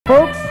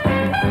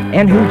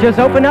and who just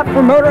opened up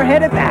for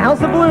Motorhead at the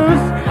House of Blues.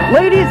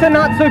 Ladies and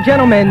not so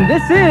gentlemen,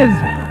 this is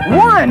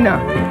One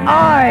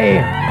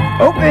Eye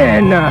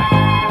Open.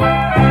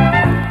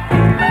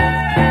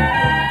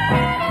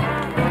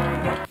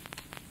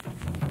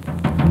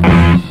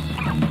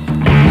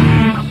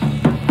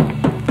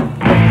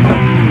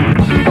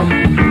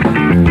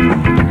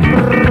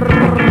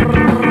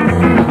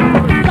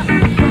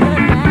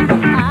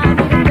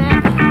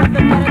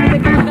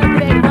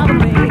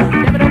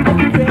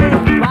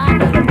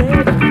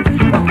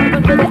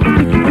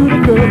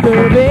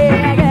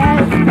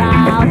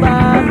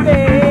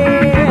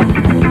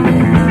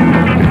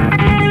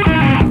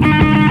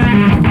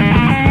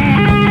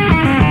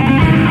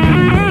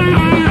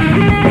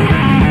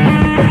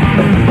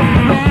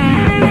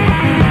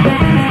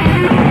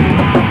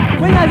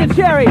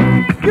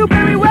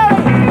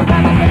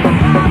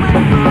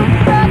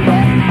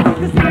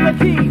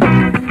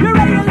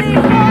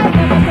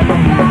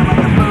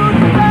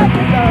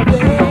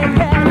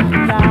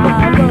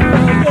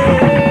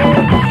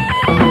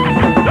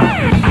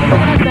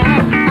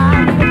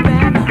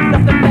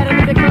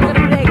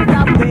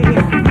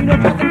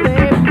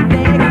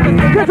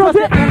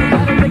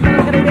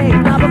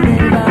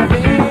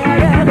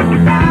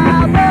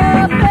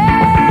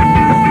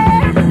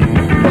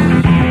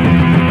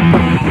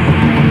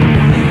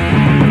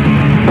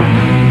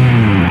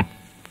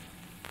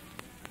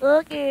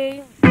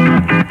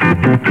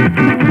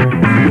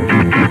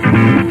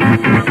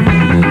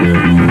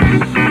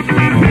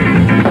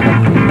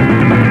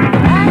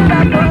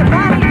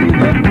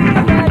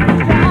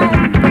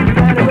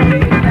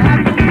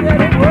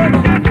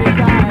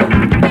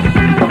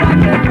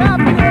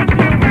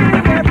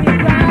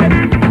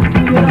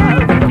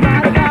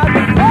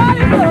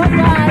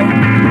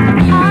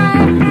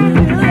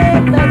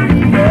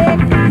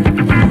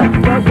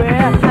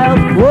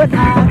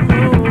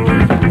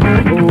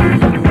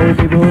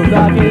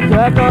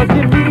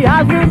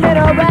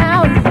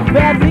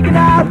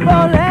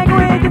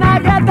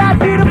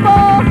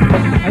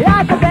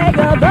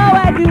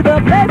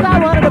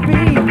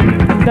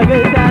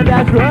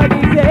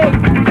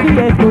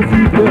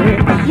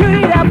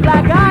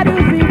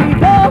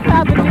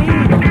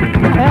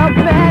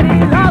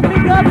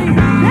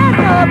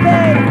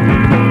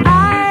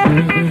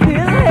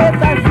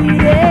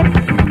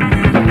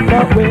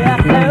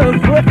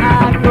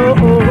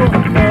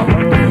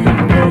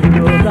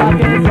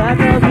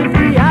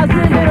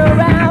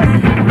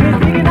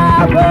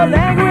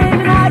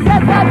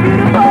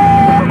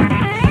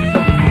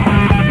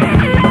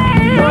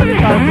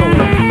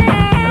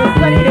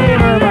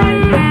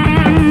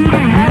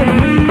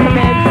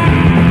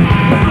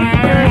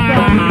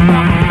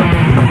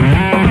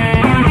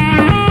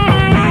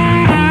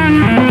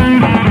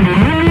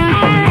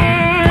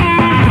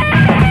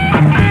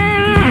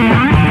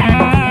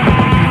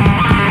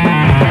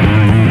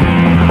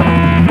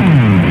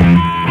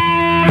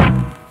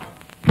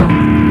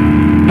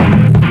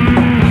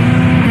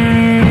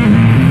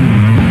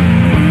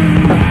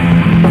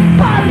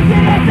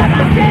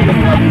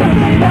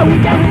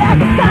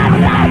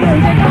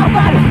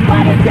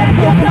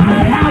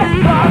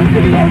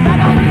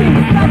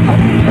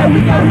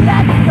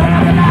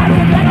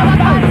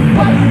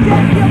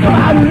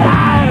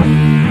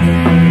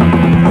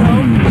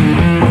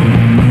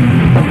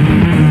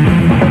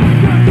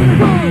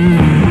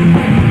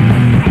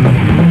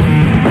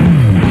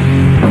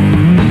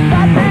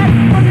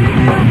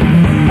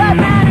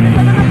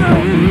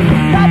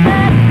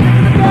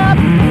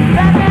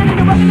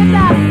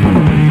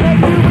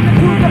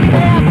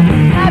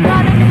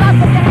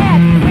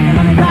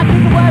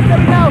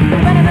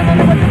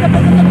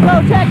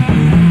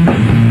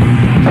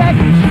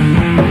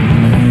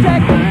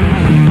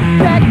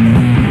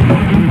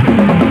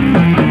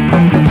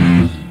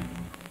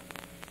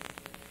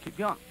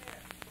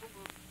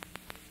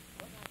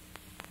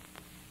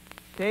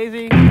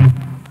 Daisy.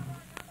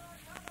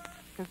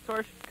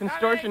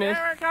 Contortionist.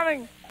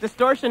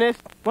 Distortionist.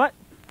 What?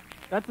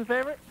 That's the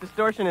favorite?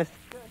 Distortionist.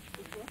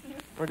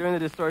 We're doing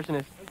the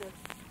distortionist.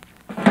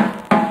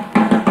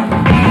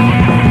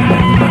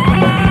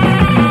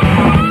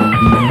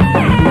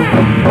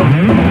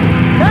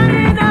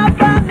 Turning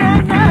up on the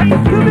night,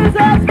 to be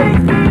such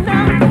makes me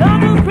now.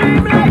 Don't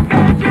scream like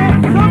that shit.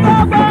 So go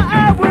for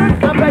I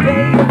work up a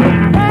day.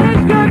 And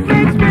it's good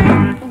makes me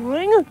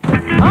ring.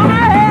 On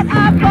my head I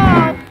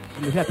fall.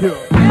 You have to.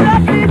 Get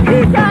up these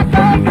keys I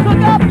go.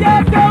 Look up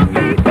your don't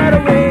be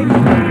better way.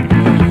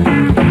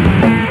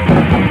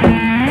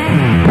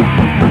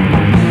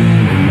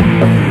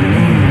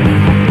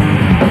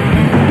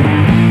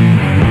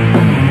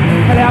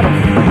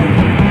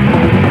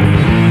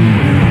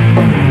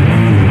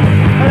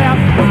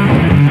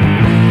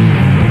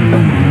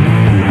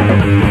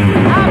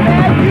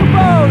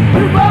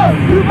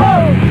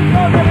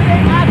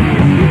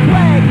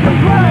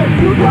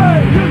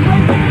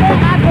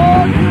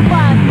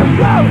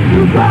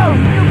 You go,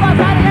 you was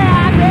out of there,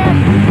 I guess,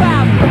 you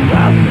found.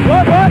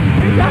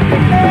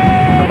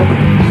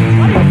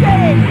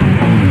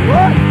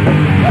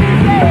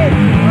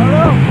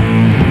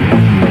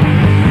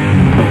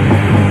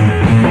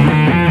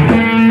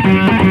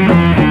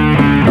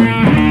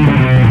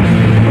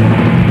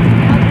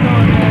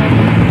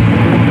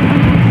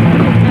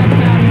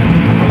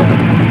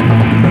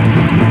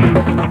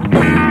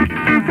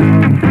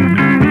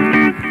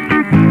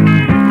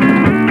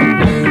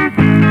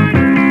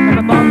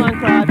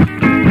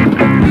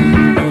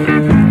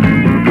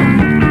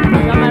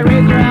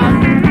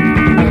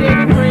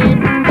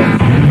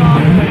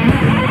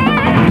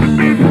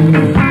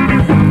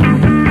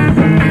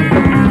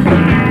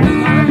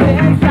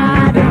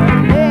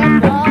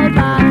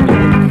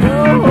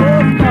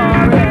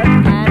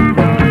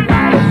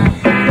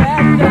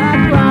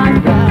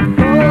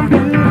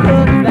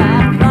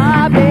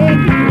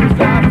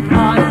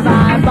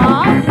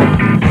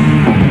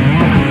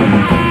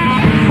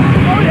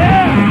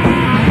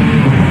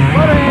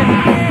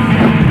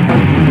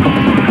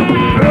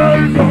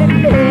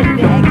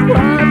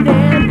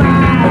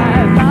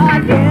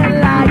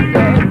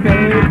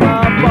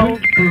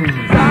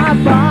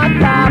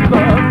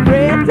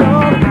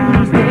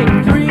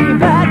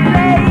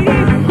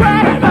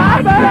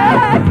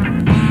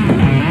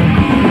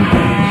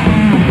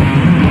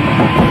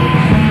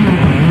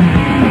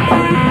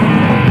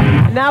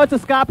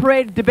 it's a Ska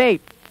Parade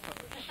debate.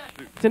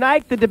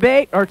 Tonight, the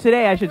debate, or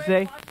today, I should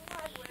say.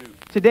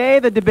 Today,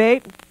 the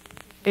debate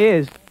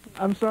is...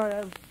 I'm sorry,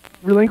 I've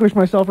relinquished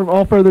myself from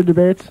all further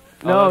debates.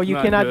 No, you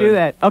cannot do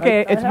that.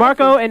 Okay, it's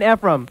Marco and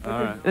Ephraim. All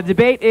right. The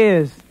debate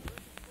is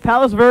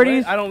Palos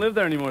Verdes I don't live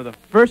there anymore, though.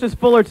 versus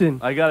Fullerton.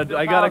 I gotta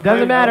Doesn't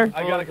claim, matter.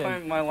 I gotta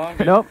claim my long.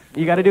 Nope,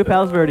 you got to do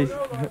Palos Verdes.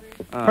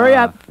 Hurry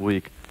up.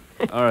 Weak.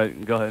 All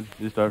right, go ahead.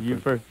 You start. You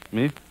first.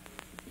 Me?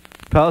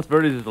 Palos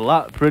Verdes is a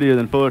lot prettier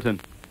than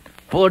Fullerton.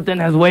 Fullerton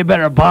has way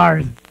better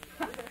bars.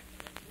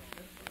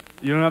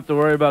 You don't have to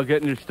worry about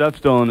getting your stuff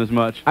stolen as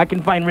much. I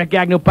can find Rick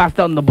Agnew passed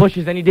out in the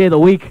bushes any day of the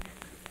week.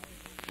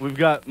 We've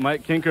got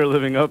Mike Kinker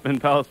living up in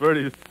Palos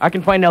Verdes. I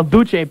can find El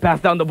Duce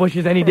passed out in the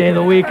bushes any day of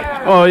the week.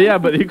 Oh, yeah,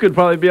 but he could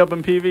probably be up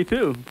in PV,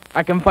 too.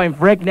 I can find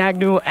Frick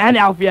Agnew and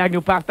Alfie Agnew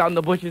passed out in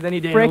the bushes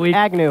any day of the Frick week.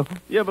 Agnew.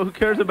 Yeah, but who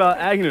cares about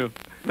Agnew?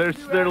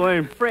 They're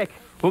lame. Frick.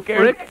 Who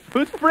cares? Frick?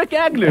 Who's Frick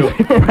Agnew?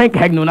 Frank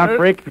Agnew, not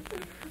Frick.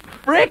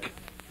 Frick?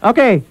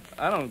 Okay.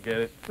 I don't get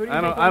it. Who do you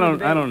I think don't will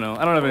win I don't know.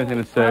 I don't have anything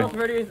to say. Palos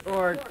Verdes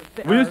or...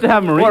 We used to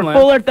have Or Marine Land.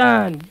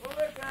 Fullerton.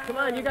 Come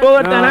on, you guys...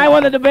 Fullerton, No. I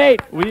won the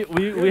debate.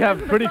 We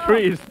have pretty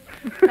trees.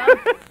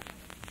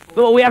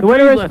 So we have The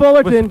winner trees is with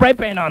Fullerton. spray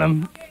paint on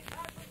them.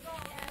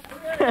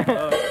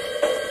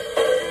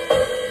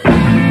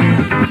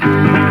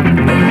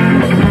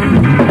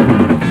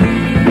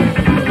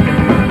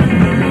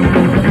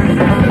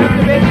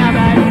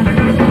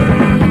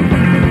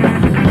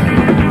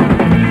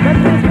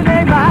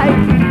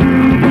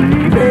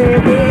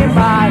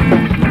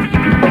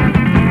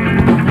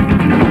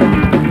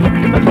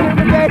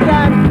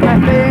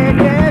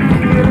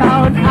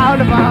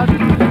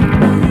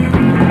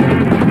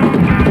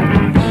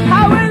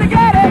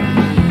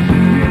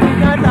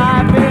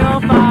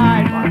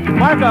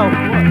 Marco.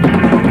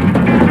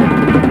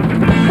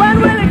 When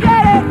will it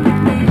get it?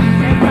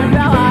 Because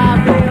now I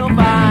feel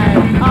fine.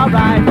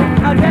 Alright,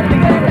 I'll get it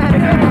again and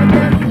again and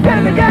again. Get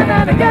it again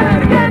and again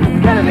and again.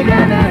 Get it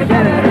again and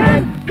again and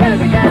again. Get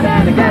it again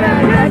and again and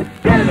again.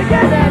 Get it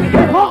again and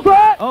again. Hold it!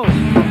 Oh.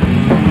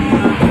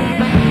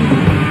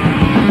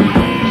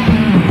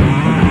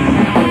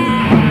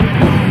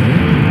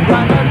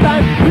 Run on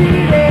time,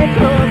 read it,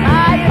 cause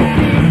I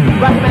see.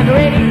 Recommend the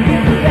rating,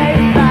 give the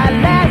same by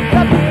last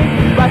of me.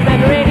 Recommend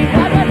the rating,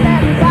 out of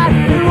left side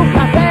to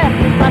café.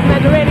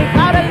 Recommend the rating,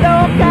 out of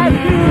low can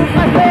to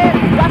café.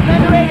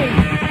 Recommend the rating.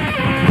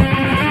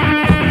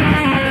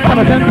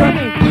 Recommend the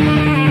rating.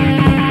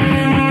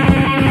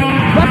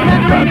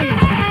 Recommend the rating.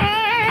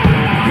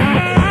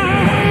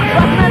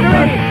 Recommend the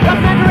rating.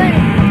 Recommend the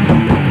rating.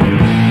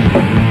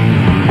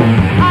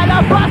 I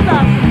love pasta.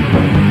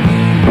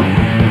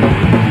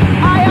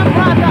 I am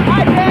pasta.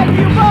 I beg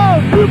you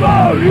both. You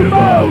both. You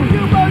both.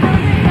 You both.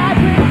 I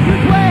drink. You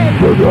play.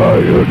 You play.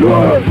 You drink.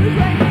 You drink. You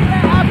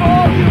play. I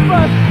bowl. You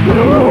first. You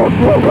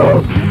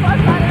first.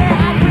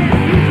 I drink.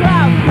 You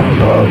trout.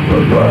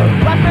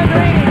 Recommend the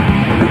rating.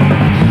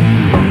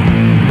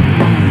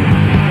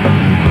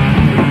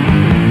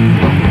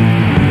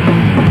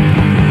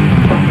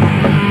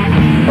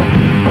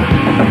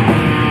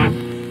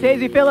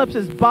 Daisy Phillips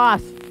is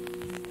boss.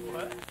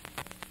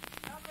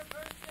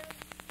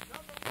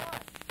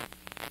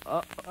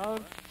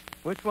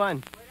 Which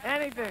one?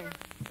 Anything.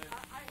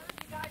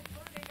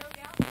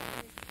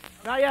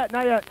 Not yet,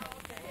 not yet.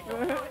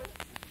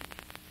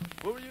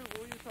 What were you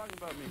talking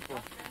about me for?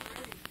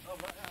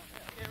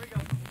 Here we go.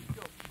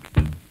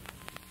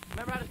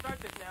 Remember how to start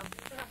this now.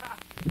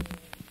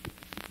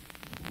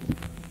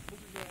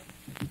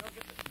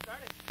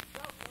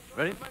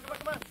 Ready?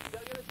 Come on.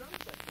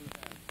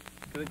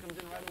 Because it comes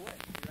in right away.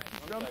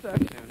 Drum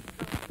section.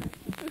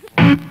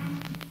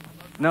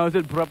 Now is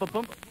it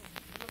bruppa-pump?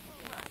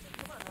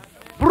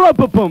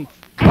 Brumpa-pump.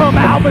 Come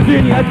out,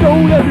 Virginia,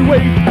 don't let me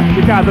wait.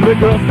 Because the little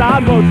girl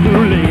starts goes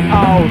too late.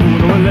 Oh,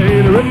 sooner or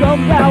later it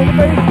comes down to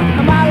me.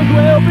 I might as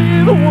well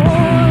be the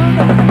one.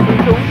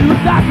 Don't you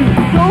stop to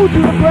go to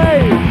the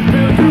grave.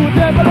 Build you a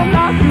temple and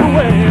lock you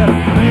away.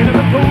 Ain't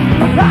never told you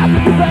the price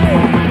that you pay.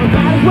 I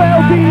might as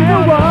well be the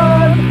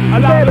one.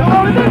 Baby,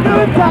 only the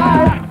good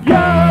time,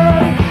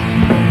 yeah.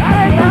 That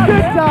ain't the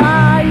good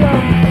time,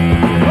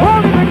 yeah.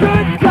 Only the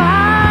good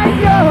time,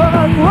 yeah.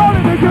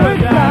 Only the good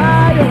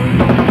time, yeah.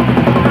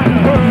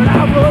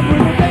 I run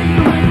with a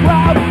dangerous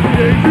crowd. We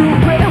ain't too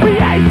pretty, we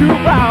ain't too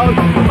proud.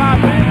 My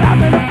friend, I've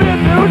been a bit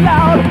too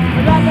loud,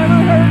 and I never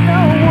hurt no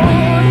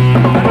one.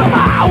 And come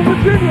out,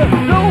 Virginia,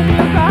 know me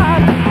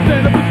aside.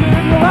 Stand up,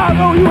 Virginia, I'll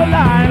know you a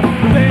lie.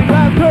 The things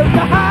I've heard you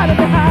hiding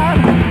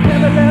behind.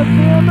 Never left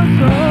in the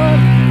sun.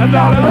 And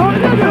all only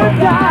the good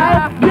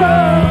time,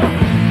 yeah.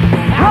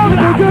 Only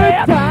the good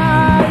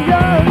time,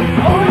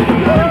 yeah. Only the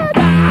good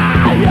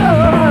time,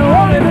 yeah.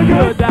 Only the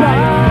good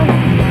time.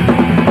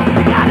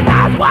 Got a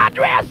nice white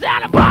dress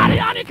and a party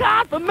on your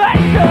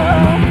confirmation.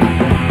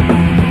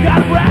 Got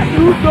a brand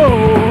new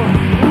soul,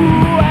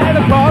 ooh, and a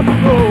car to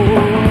go.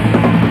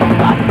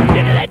 But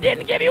they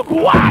didn't give you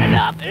quite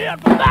enough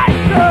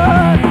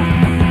information.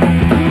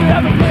 Did you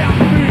ever tell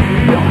me?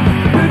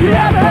 Did you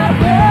ever?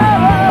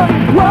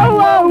 Whoa,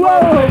 whoa,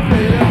 whoa.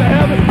 Did you ever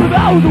have it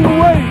 2,000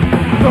 away?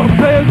 Some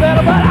say it's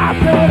better, but I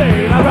say it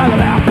ain't. I'd rather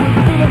laugh to the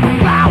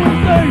flowers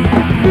sing.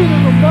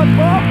 Feeling so much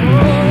more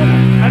fun.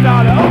 And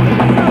not only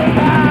the good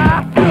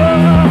die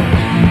young.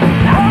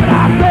 That's what I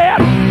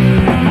said.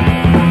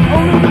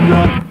 Only the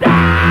good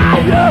die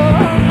young.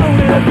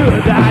 Only the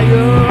good die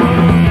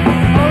young.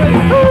 Only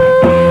the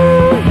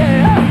good,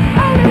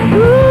 yeah. Only the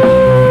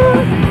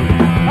good.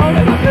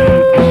 Only the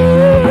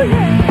good,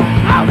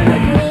 yeah. Only the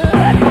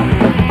good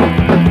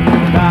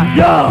die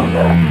young.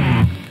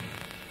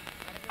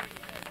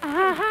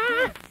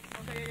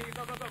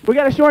 We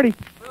got a shorty.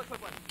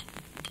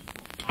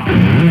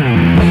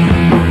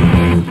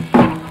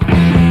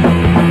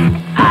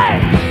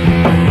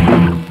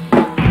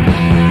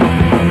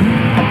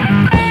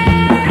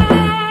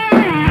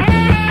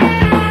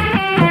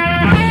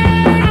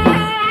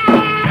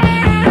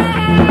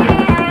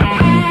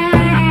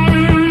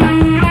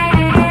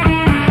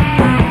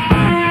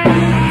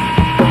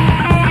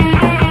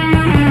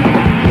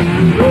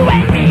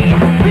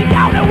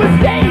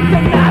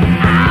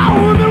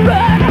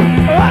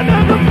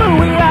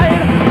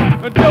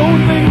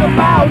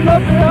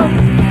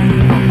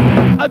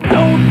 I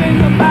don't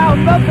think about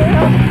nothing.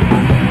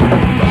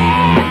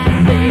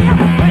 Yeah, see,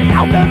 we're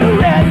out on the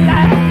red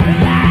light.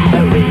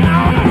 We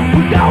on.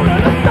 We're going to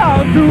the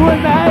stars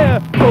tonight.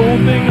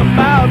 Don't think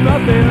about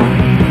nothing.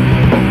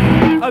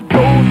 I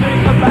don't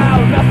think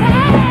about nothing.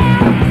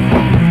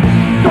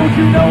 Don't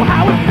you know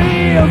how it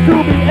feels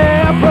to be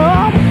air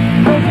from?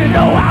 Don't you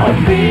know how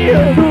it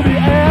feels to be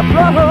air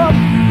from?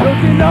 Don't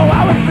you know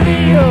how it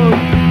feels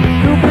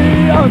to be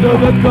under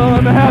the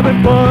sun,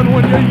 having fun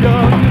when you're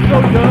young? You're so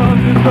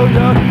young, you're so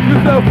young,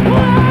 you're so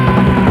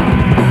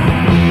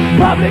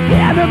Public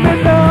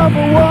enemy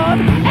number one,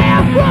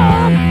 and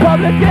from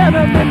public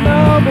enemy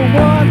number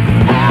one,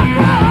 and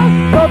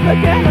from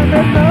public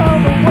enemy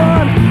number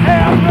one,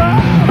 and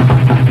from.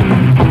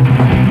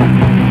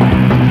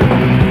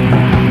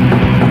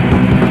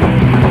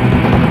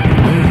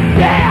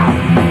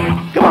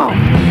 Yeah, come on.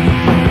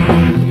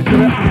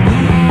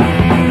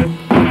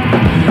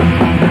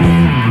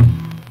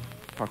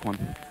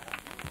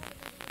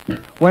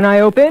 When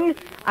I open,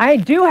 I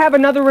do have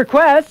another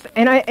request,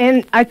 and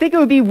I think it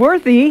would be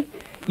worthy,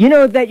 you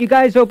know, that you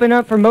guys open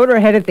up for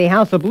Motorhead at the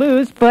House of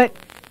Blues, but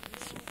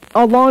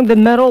along the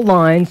metal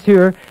lines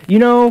here, you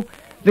know,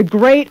 the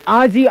great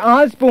Ozzy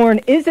Osbourne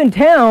is in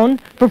town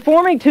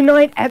performing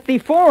tonight at the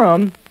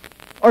Forum,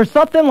 or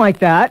something like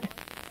that.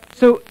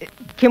 So,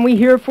 can we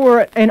hear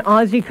for an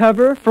Ozzy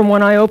cover from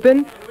When I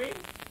Open?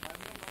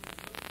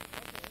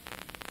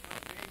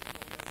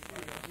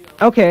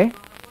 Okay.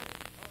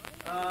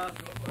 Well,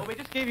 we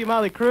just gave you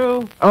Molly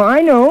Crew. Oh, I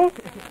know.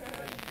 Just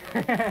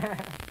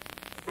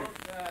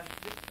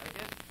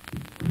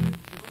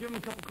give him a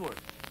couple chords.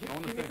 Give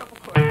me a couple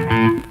chords.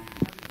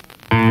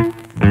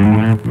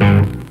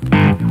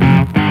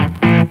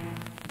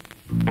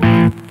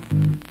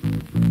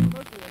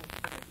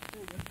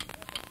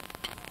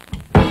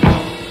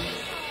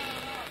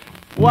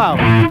 Wow.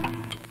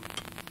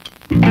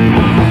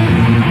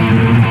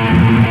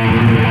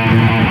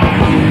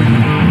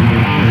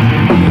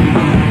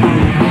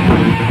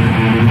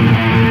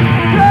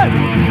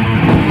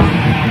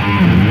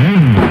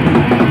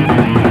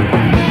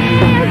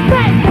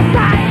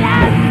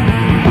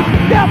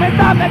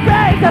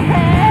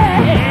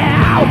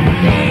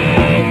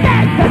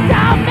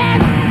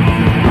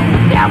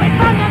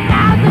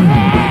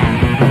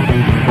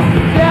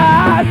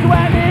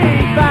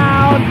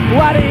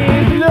 What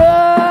he's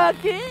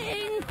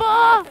looking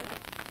for,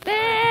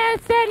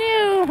 there's a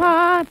new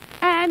heart,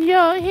 and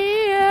you'll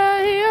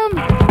hear him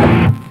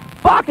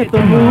bark at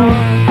the moon.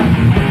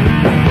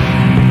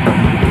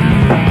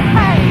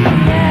 Hey,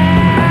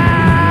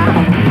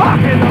 yeah,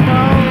 bark at the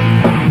moon.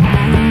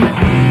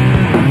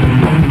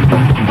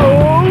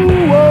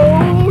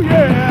 Oh,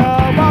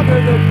 yeah, bark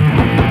at the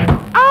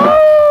moon.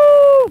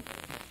 Oh!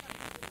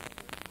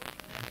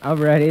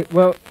 Alrighty,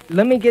 well,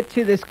 let me get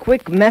to this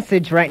quick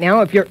message right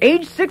now. If you're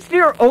age 60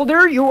 or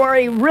older, you are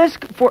a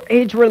risk for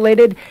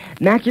age-related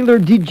macular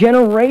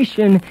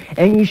degeneration,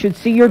 and you should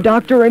see your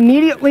doctor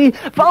immediately.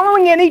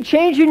 Following any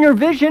change in your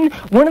vision,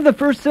 one of the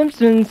first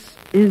symptoms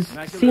is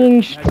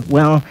seeing...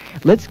 Well,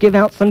 let's give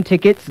out some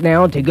tickets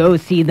now to go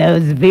see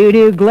those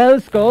Voodoo Glow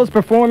Skulls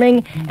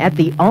performing at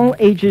the All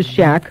Ages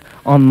Shack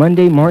on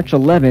Monday, March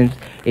 11th.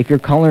 If you're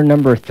caller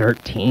number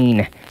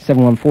 13...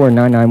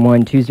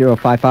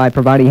 714-991-2055,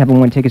 provided you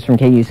haven't won tickets from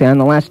KUCI in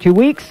the last 2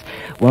 weeks,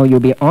 well, you'll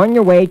be on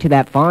your way to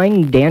that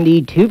fine,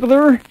 dandy,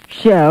 tubular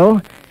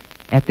show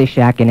at the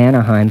Shack in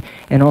Anaheim.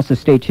 And also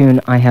stay tuned,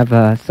 I have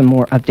some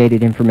more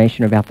updated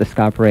information about the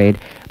Ska Parade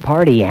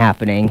party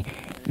happening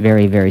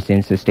very, very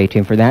soon, so stay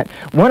tuned for that.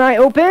 When I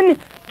open,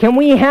 can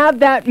we have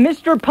that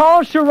Mr.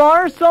 Paul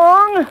Scharar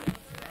song?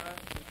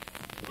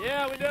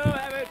 Yeah, we do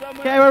have it somewhere.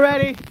 Okay, we're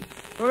ready.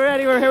 We're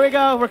ready. Here we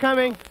go. We're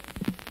coming.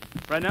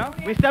 Right now?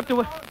 We stepped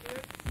away.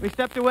 We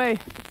stepped away.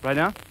 Right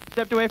now?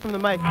 Stepped away from the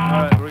mic. All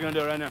right, we're going to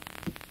do it right now.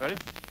 Ready?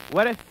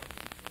 What is?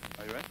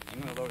 Are you ready?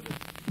 I'm going to lower this.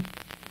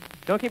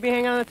 Don't keep me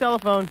hanging on the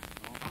telephone.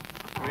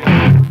 Here we go.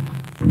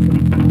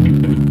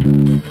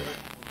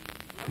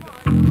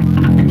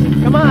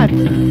 Come on.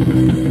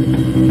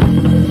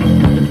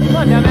 Come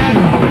on now, man.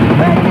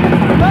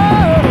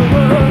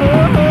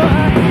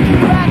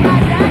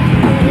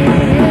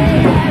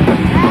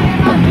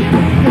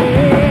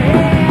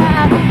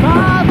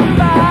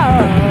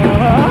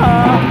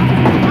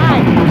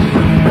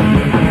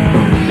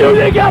 You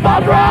think I'm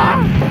on wrong?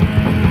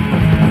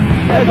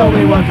 There's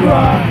only one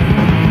wrong.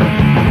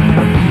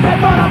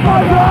 There's one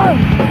wrong.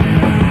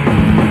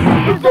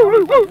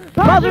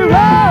 Pass the road.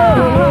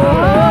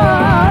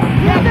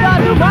 Yes, I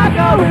do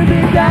Marco with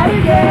his daddy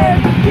again.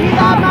 He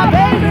got my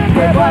baby,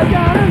 it was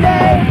gonna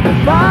lay.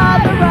 Pass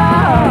the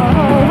road.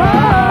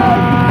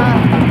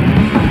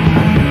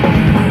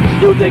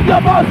 You think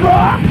I'm on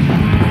wrong?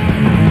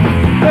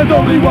 There's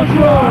only one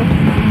wrong.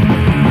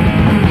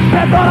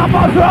 There's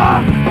one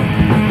wrong.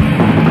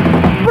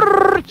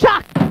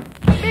 Chuck!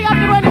 Big up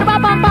the road,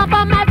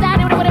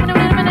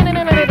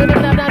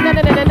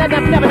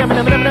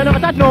 never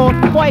touch no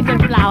poison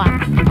flower.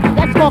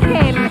 That's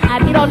cocaine,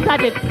 and you don't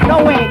touch it.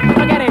 No way,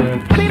 forget it.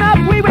 Clean up,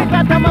 we wait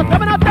for someone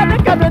coming up to the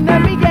cover, and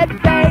then we get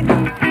paid.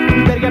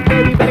 We better get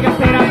paid, we better get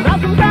paid. I'm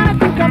not some kind of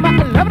cucumber,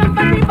 11 and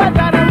 50, but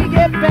then we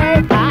get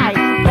paid. Aye,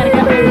 better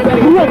get paid, we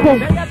better get paid.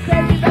 Better get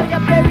paid, we better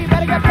get paid, we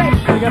better get paid.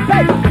 Better get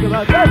paid.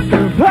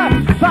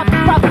 Pop,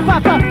 pop,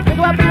 pop, pop. Pick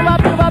up, pick up,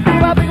 pick up, pick up,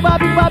 pick up, pick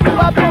up, pick up, pick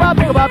up, pick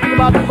up, pick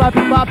up, pick up,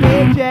 pick up,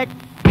 paycheck.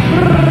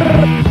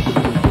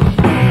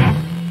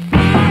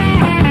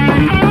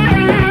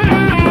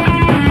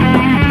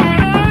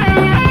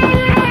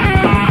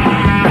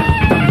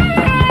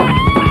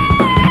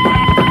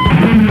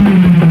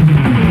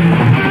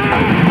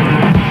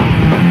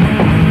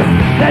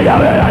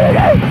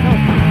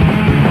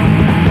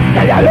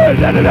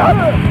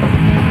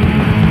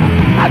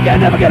 I can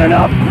never get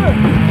enough.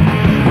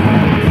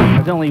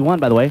 There's only one,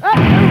 by the way.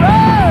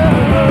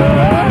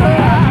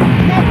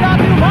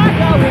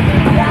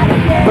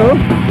 Who?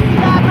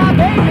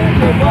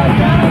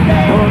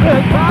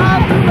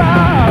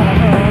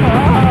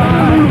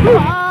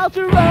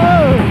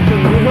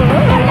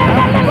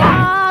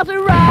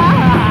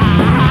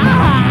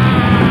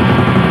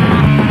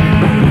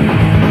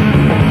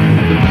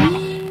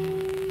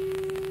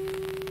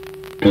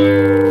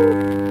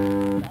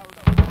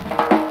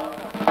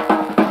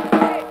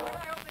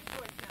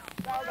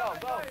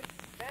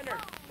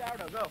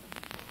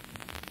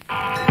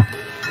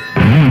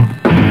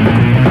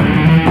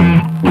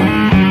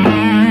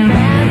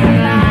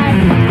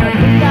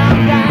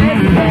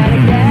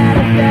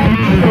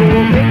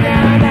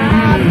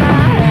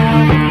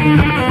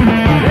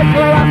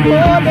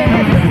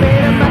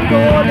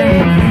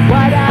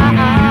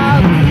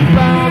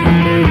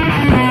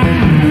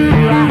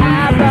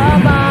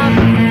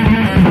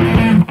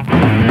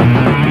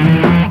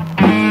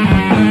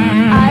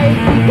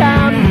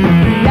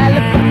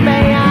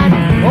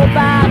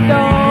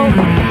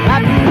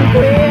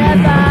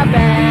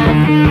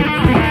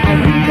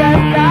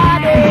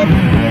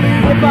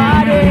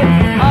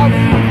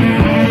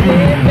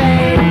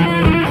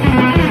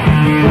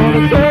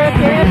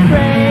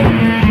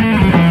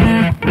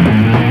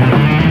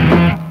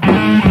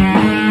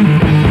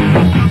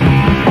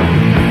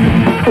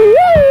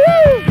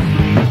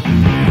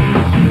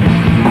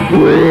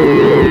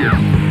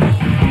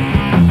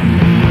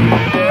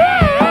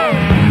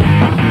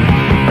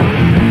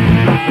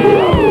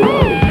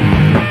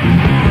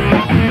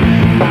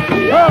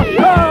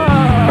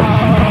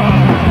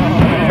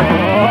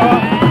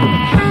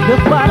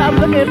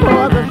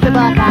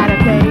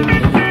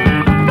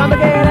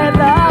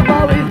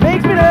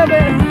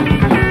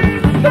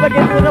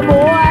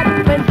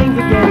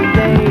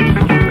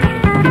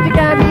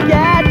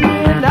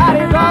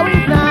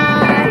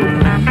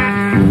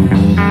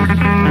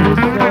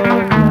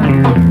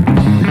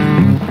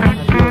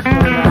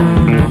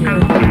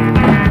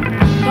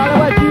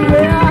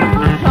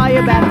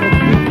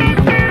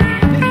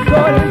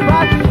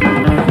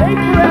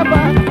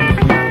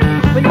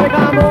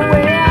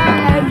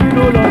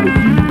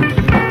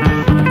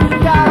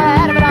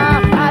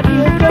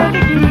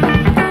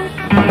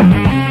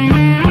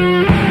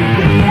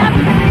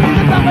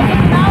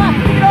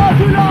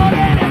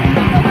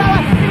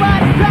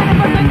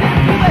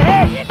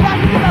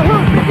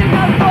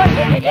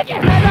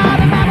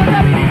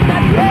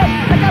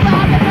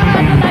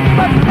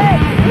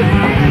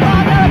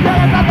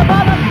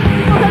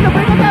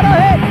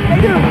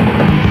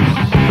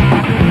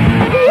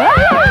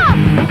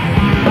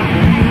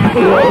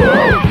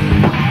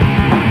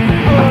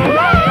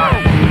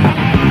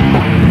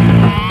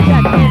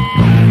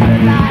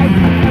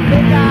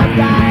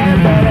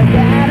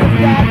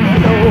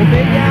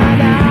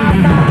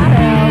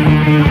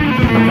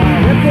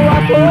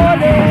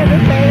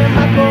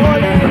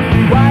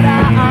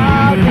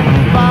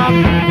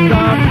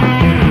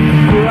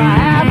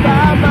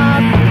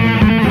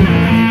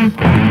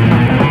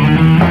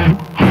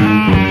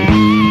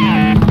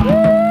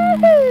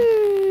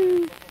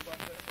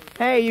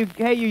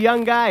 Hey, you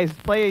young guys,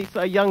 play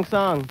a young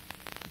song.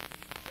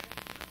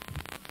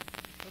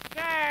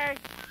 Okay.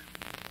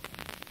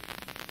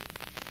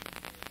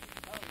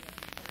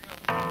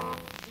 I'm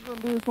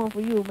gonna do this one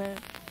for you, man.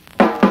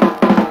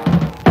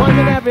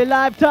 once in every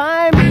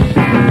lifetime.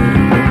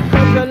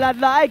 Such a lot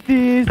like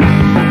this. Oh,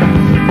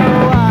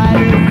 I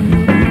didn't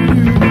you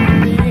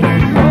me.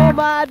 Oh,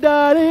 my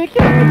darling,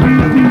 can't you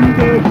see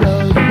the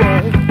young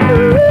one?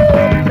 Ooh,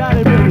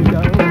 Johnny, really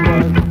young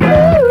one. Ooh,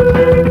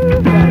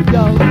 that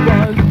young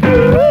one.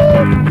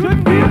 Ooh,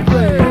 should be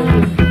afraid.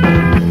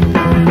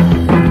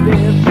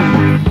 This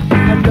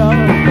and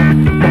love.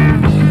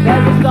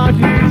 There's a song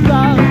to be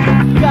sung.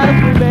 Gotta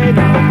be made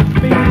of.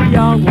 Be the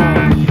young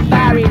one.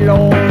 Very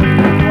low.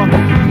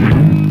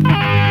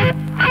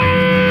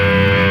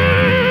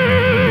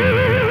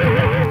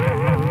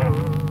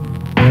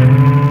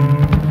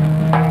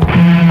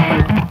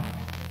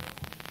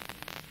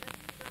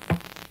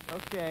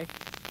 Okay.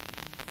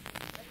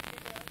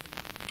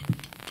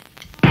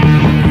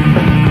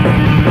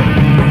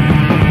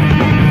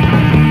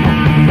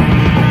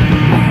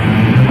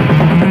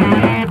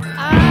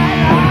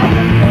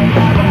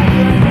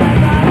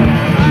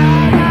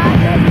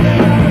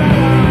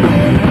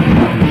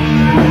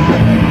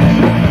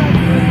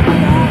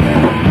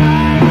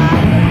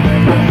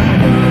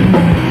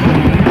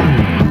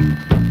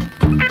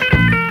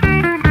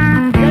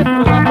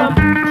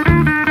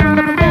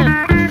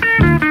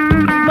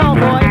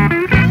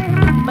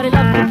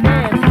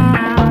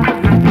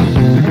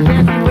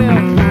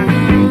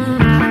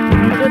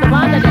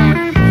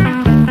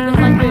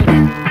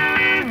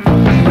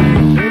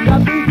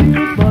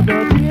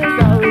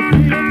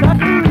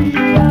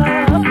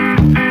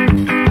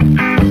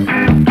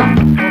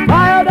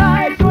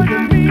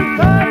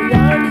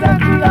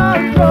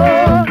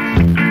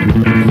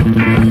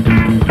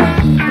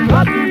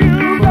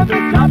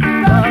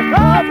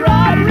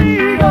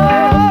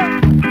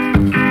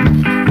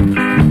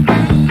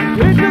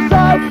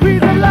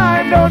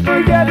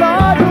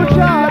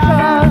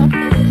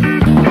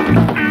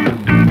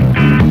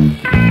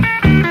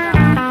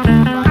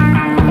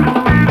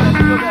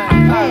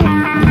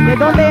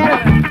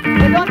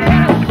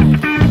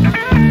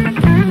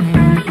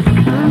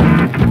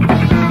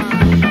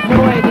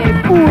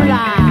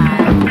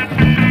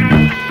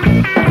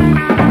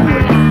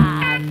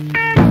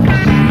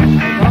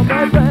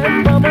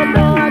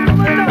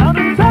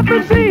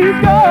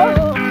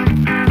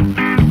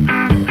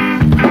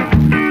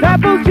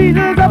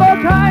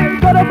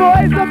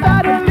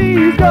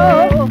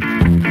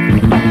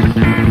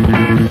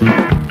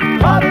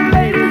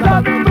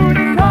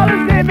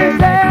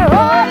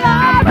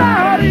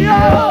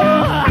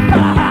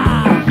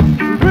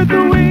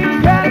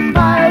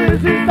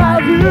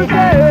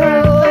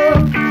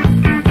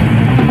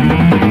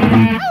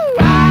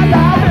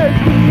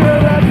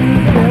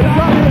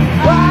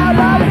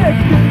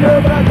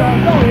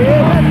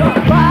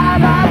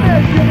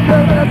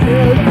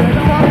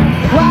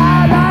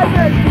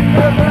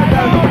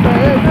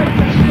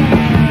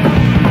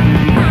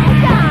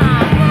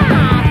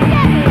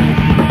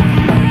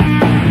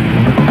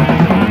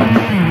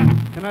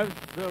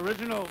 The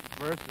original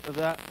verse of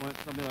that went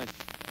something like,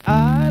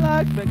 I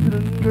like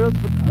Mexican girls,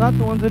 but not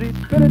the ones that eat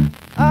spinach.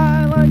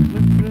 I like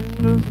Mexican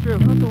girls,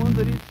 but not the ones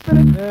that eat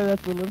spinach.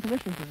 That's a little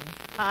commission for me.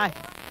 Hi.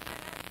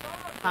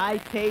 Hi,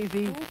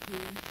 Tazy.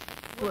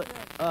 What?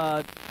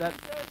 That.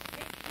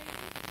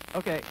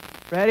 Okay.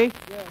 Ready?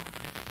 Yeah.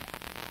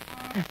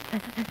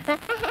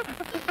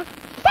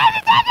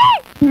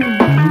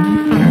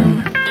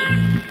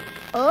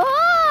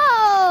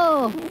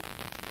 Oh!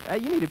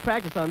 You need to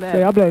practice on that.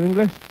 Say, habla en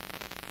inglés.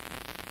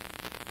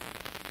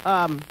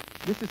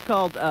 This is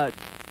called,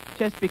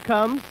 Chest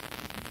Becomes,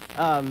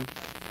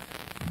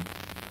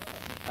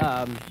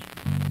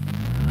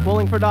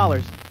 Bowling for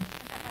Dollars.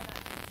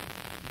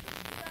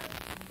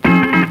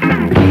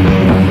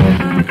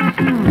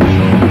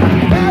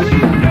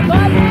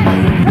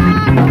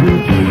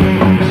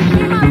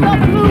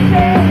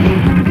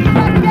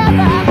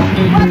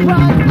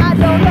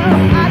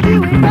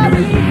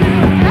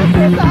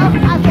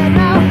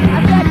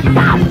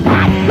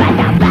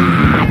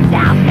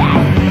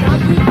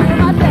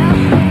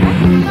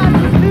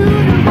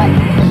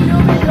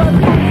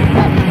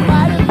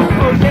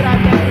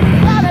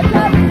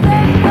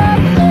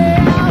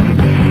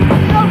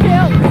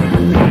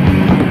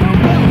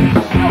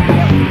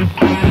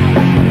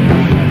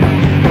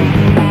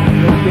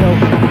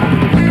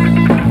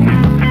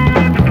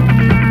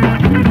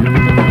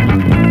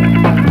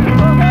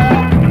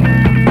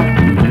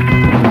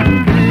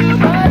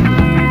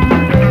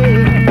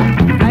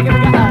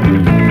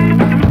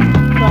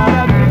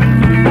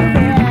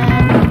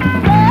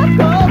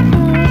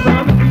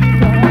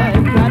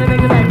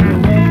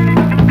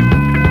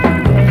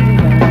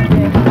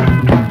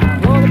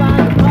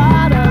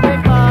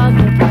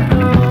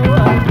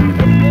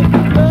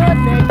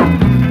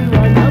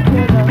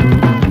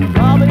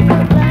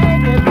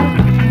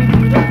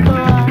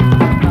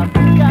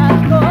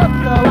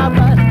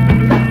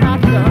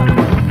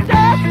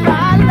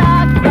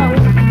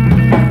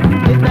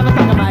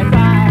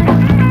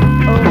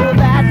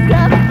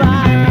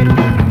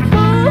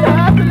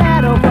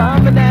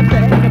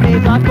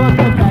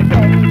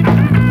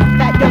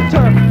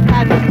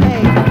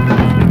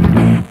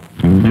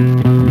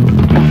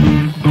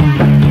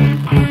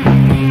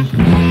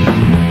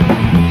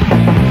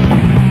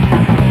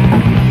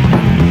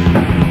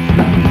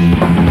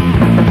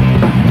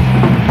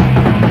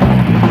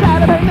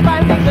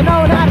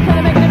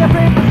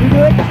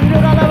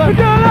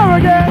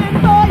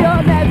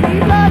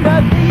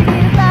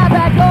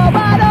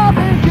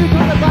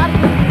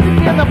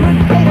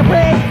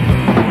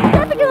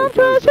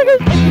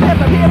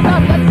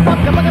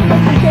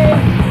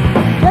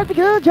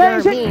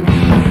 change it.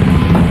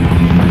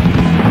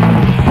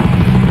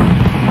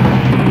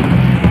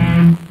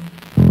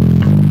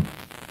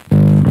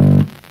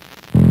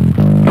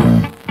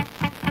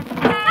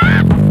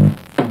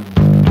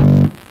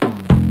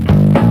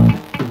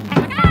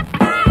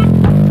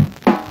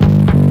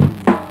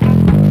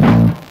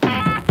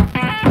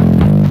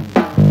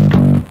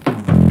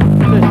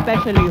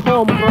 Especially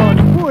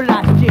homegrown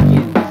poor-ass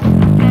chickens.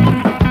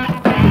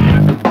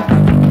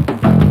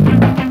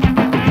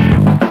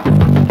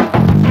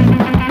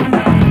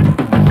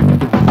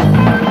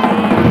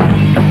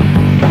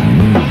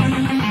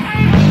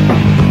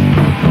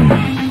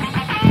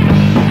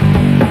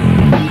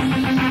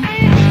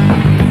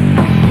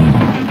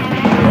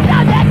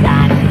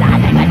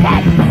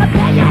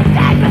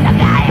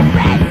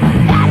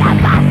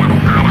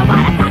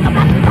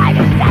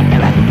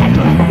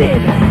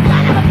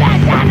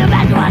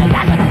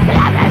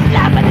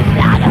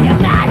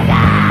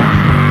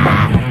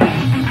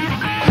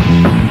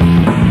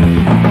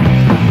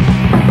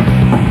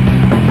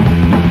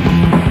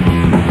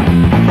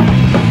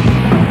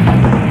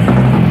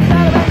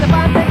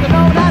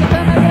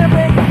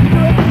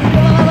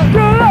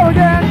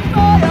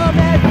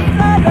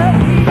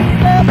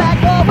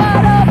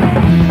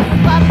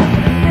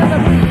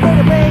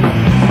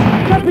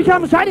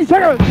 Become shining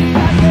sugar.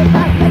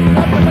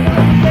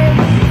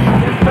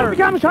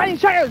 Become shining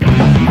sugar.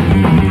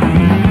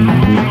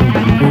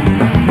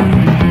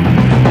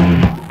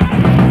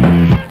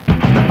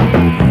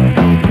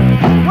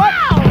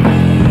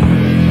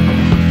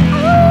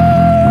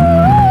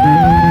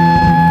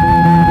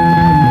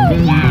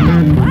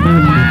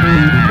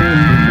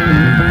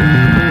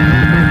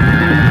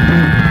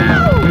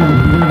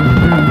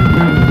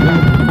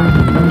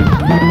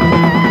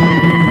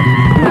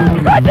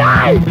 Good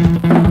night.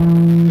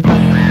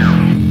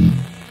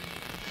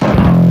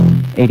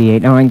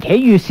 88.9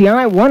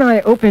 KUCI, One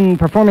Eye Open,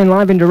 performing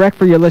live and direct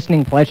for your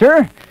listening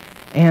pleasure.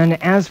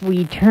 And as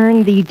we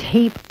turn the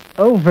tape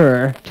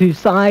over to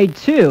side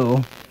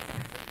 2,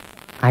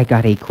 I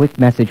got a quick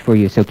message for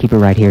you, so keep it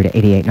right here to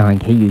 88.9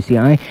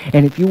 KUCI.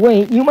 And if you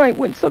wait, you might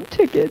win some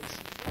tickets.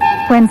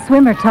 When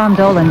swimmer Tom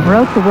Dolan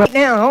broke the world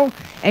Now,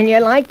 and you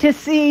like to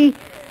see,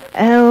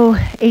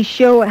 a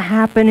show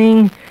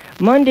happening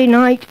Monday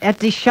night at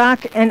the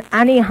Shack in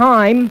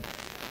Anaheim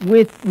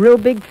with Real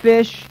Big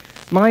Fish,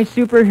 My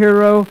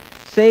Superhero,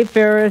 Save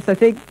Ferris, I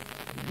think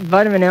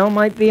Vitamin L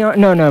might be on.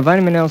 No,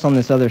 Vitamin L's on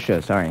this other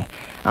show, sorry.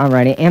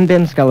 Alrighty, and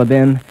Bim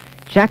Scullabim,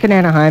 Shack in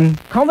Anaheim,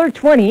 caller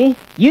 20,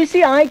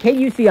 UCI,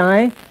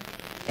 KUCI,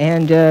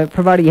 and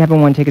provided you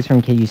haven't won tickets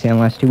from KUCI in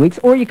the last 2 weeks,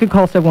 or you could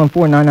call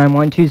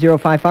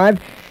 714-991-2055.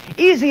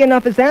 Easy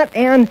enough as that,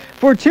 and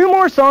for 2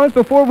 more songs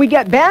before we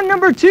get band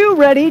number 2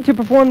 ready to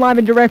perform live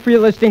and direct for your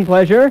listening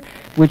pleasure,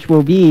 which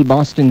will be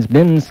Boston's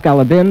Bim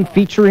Scullabim,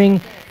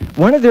 featuring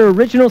one of their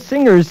original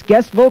singers,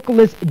 guest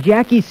vocalist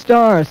Jackie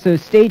Starr. So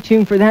stay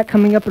tuned for that,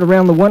 coming up at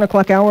around the 1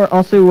 o'clock hour.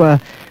 Also,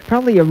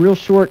 probably a real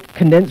short,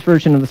 condensed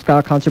version of the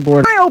Ska Concert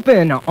Board. I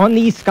open on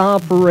the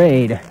Ska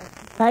Parade.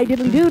 How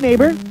diddly do,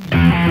 neighbor?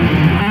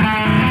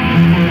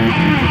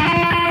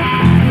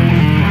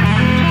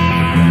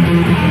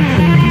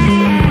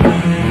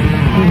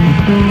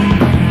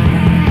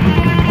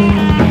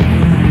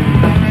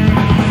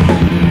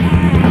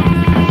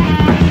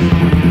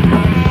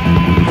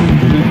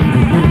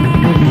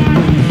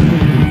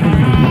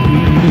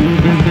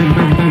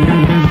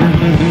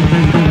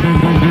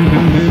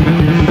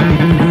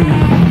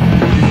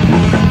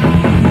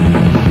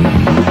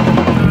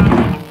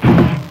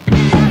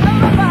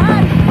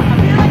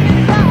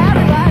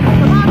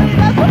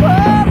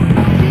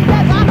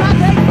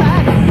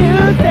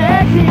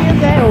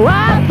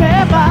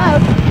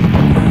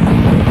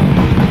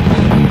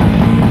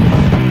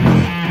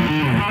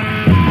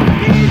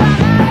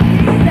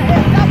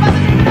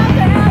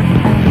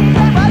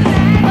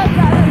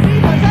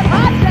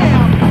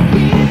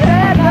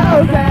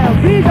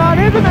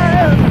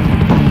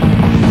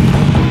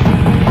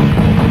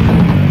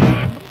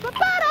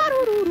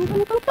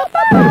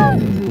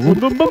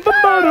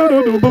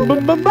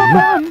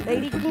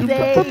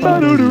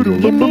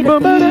 Give me the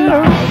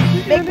fever,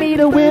 make me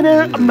the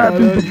winner of my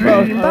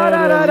dream.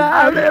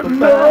 I'll never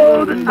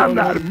know that I'm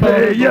not a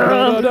player.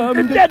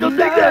 And that don't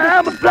think that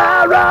I'm a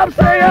fly rob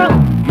sayer.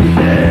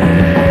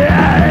 Yeah,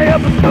 I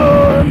am a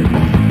storm.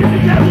 Get the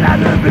devil out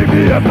and pick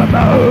me up from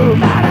my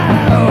home. I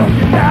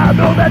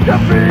know that you're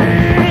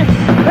free.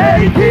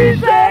 Hey,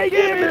 DJ,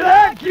 give me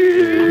that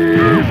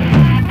key.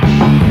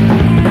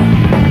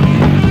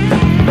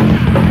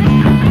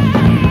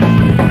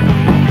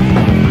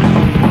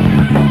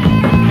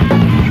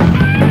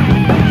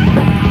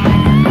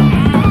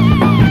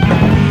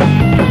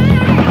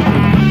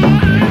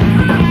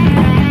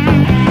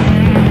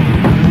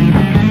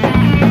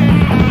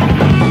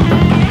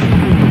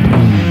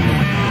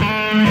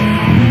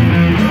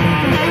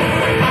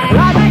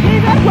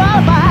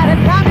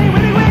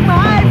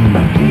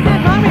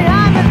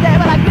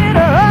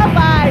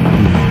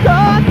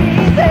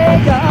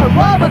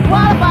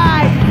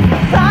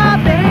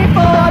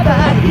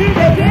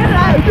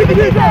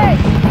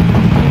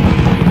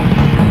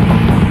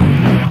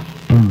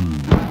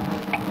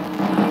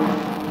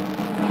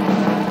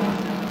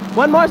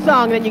 One more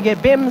song, then you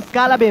get bim,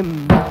 scala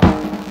bim.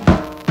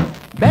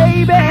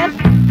 Baby,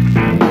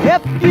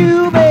 if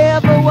you've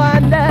ever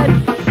wondered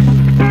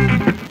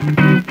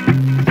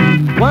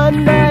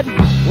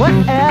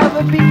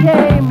whatever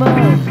became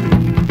of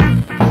me,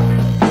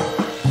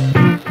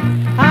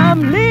 I'm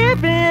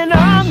living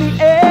on the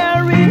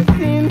air in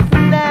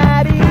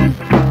Cincinnati,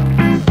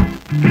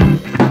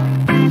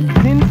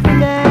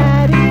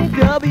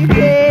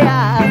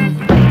 WKI.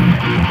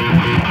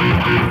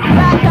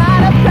 Back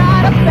out of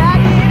tired of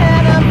backing,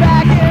 and I'm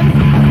backing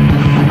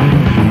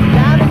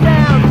down and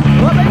down,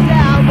 up and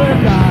down the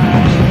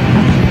line.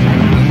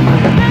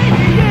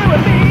 Maybe you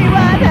and me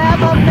were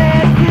never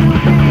meant to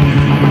be.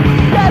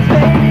 Just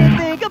made me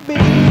think of me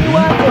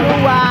once in a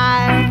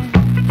while.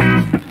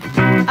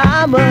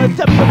 I'm a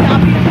WKI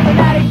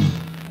Cincinnati.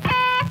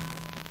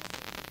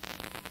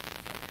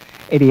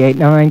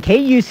 88.9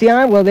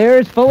 KUCI. Well,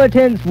 there's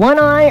Fullerton's One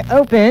Eye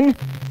Open.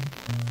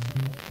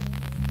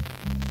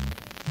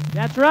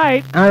 That's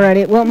right.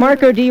 Alrighty. Well,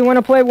 Marco, do you want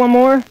to play one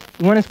more?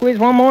 You want to squeeze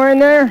one more in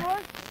there?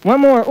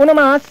 One more. Una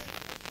más.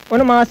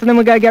 Una más, and then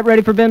we got to get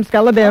ready for Bim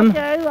Scala Bim.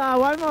 Okay,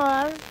 one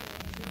more.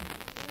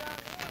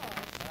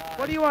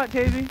 What do you want,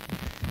 Tazy?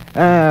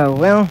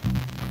 Well,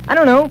 I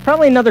don't know.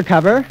 Probably another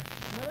cover.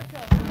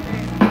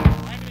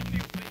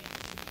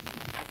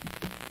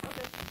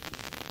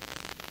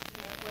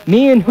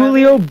 Me and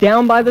Julio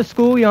down by the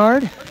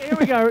schoolyard. Okay, here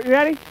we go. You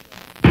ready?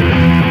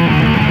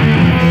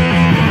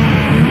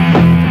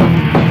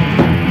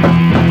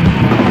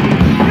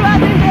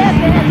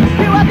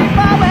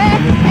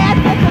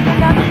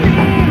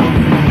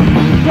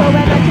 So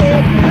when I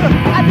take you,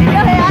 I take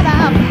your head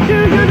up. Do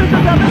you lose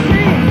yourself in the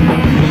street?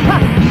 Ha!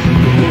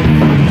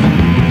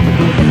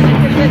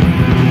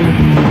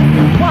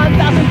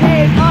 1,000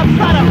 days of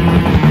Sodom.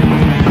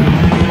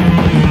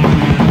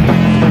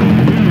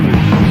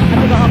 I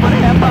took a hop on a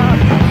heifer.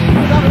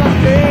 Cause I was on the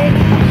street.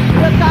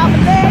 Just off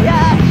and lay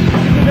ya.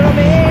 You know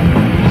me.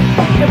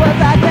 It was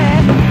that day.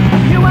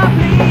 You are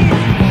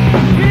pleased.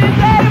 You didn't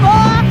say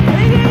anymore.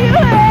 Thinking you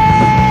hate.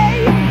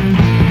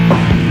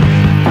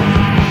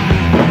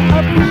 A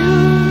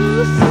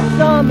blue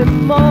summer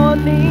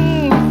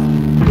morning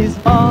is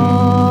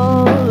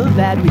all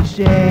that we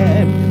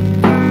share,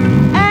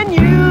 and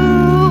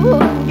you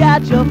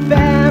got your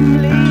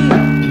family,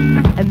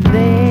 and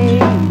they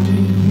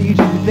need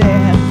you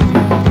there.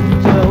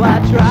 So I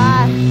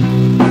try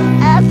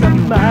as a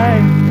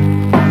mind,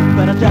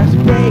 but I just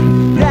break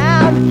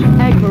down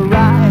and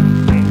cry,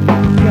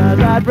 'cause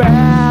I'd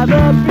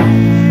rather be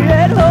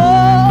at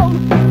home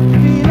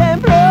feeling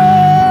blue.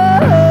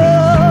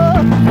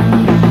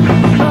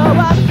 So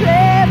I'm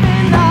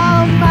saving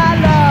all my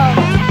love.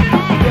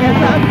 Yes,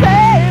 I'm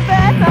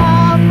saving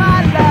all my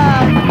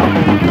love.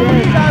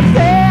 Yes, I'm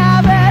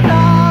saving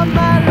all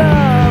my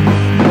love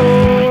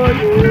for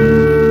you.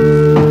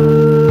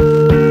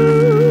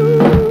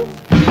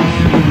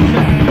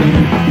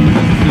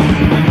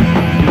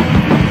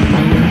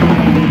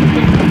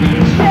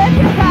 Yes,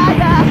 you're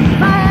tired,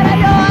 my head of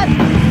yours.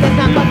 Yes,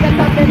 I'm looking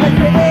up in the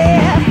tree.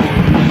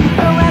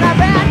 So when I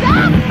ran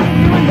down,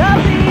 you were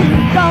lovely.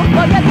 Don't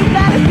forget to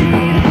plant a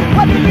seed.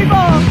 What did we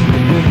born?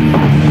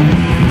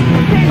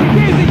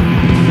 Easy.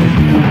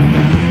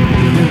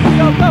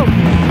 Go, go.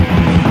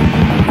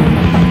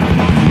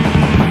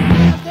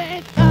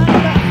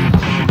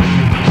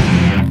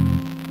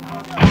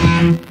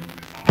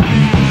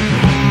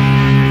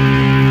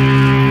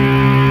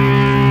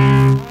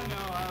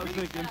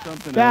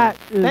 That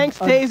is Thanks,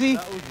 Daisy.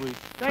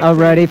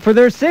 Alrighty. For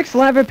their 6th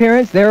live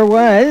appearance, there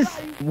was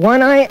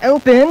One Eye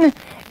Open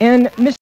and Mr.